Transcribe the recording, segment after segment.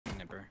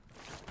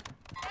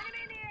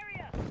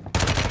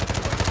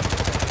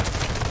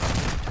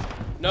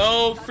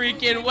No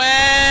freaking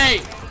way!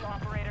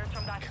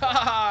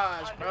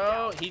 Gosh,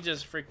 bro. He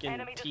just freaking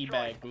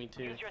teabagged me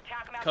too.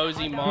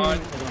 Cozy mod.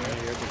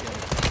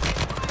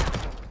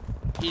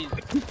 He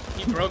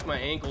broke my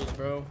ankles,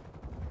 bro.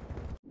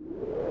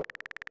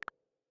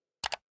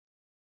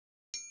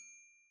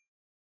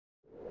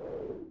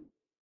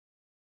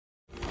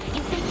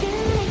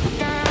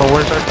 Oh,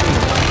 where's our team?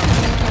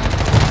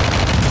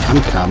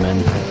 I'm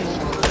coming.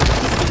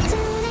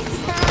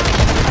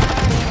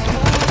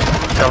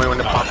 Tell me when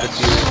to pop the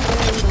fuse.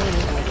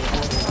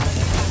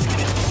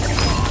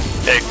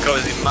 Hey,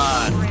 Cozy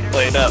mod.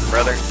 Play it up,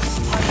 brother.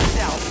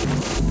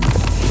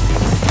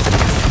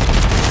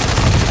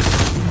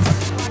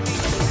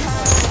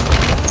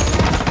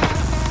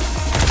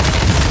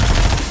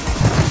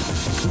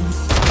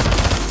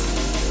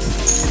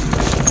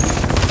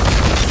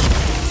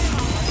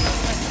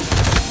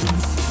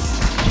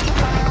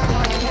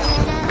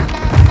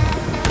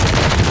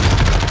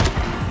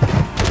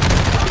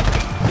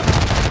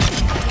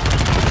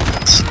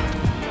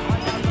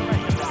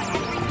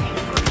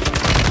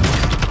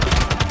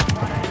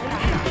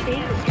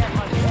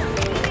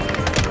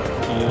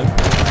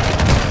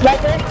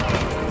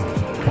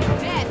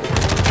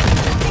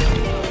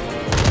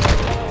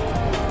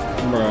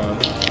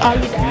 Are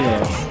you there?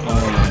 Yeah. Oh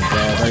my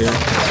god,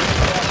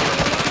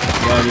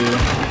 right here.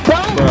 Bro.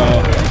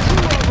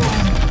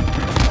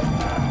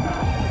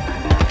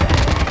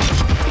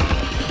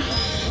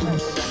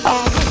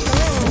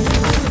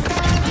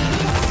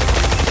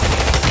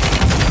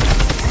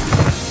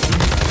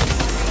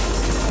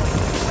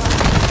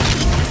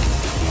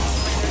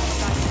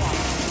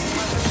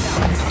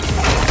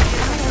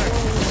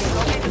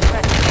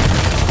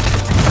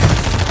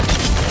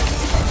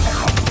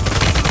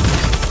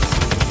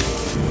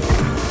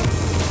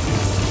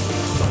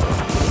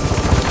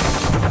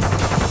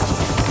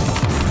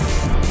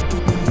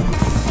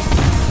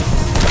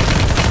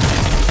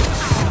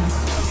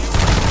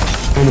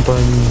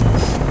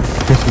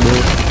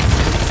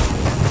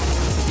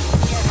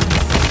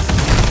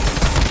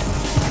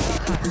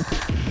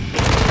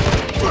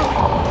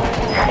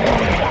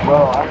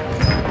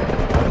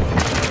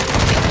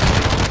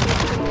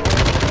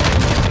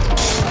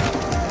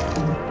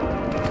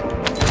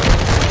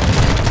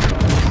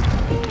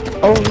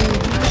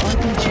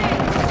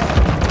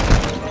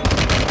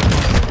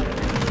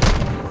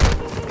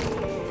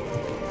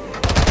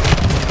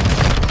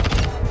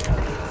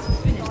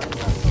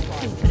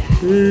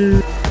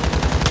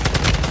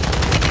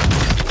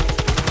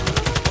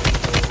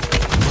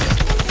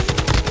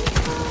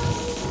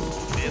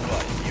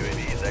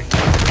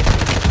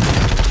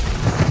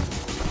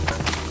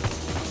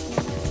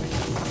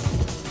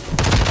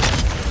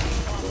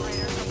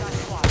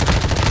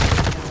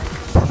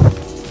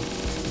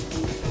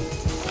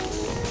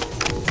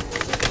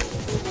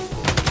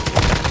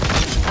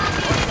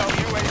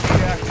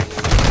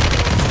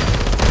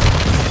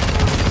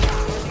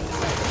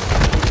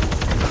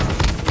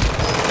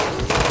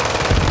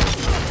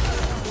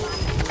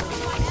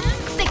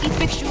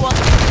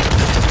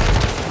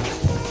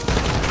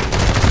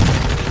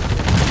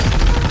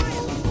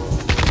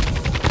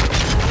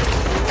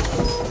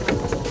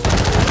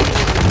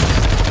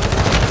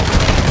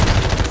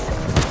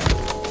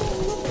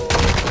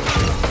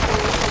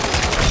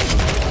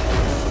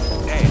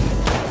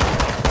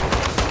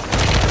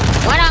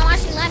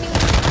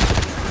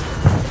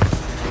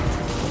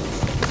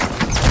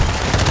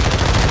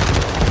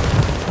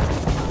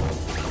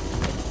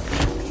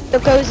 So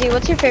Cozy,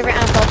 what's your favorite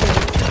NFL team?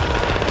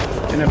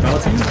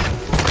 NFL team?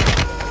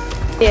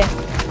 Yeah.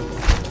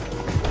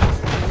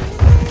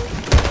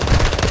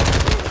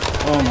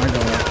 Oh my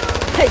god.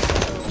 Hey.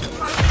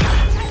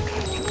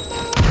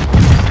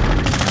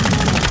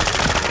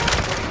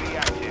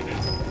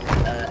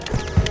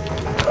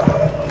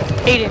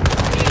 Aiden.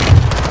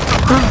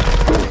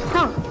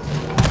 Huh.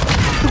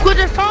 Look what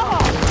they saw.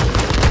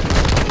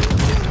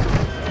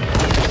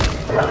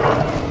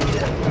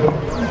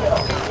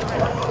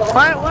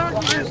 Why don't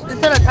you just,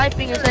 instead of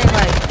typing and saying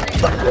like,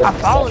 I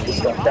follow you,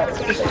 just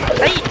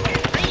say it.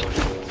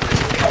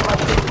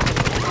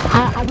 I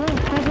don't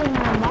have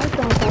my mic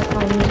on that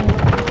one.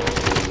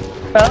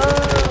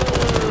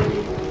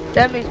 Oh,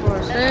 that makes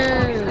more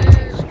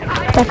sense.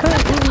 I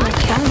couldn't even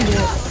find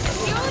it.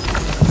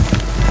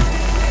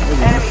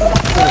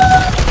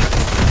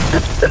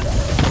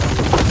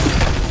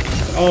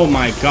 Oh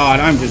my god,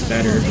 I'm just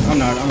better. I'm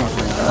not gonna lie.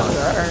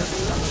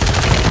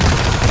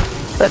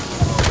 But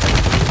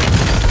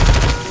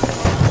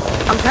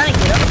I'm trying to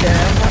get up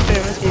there. I'm not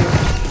there with you.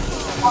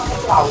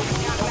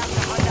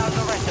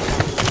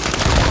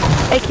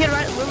 Hey kid,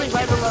 literally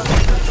right below.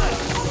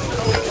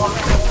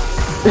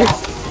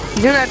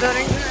 You in that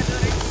building?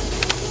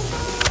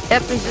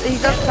 Yep,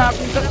 he's up top.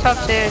 He's up top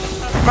stairs.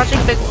 I'm watching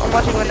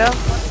window.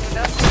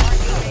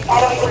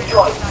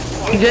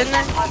 You good in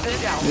there?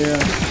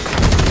 Yeah.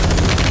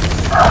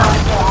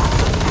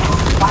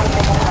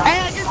 Hey,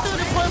 I just threw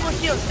the deployable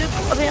shield.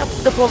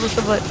 Deployable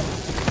shield.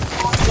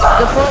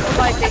 Deployable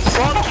bike.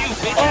 Deployable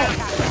bike.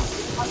 Oh.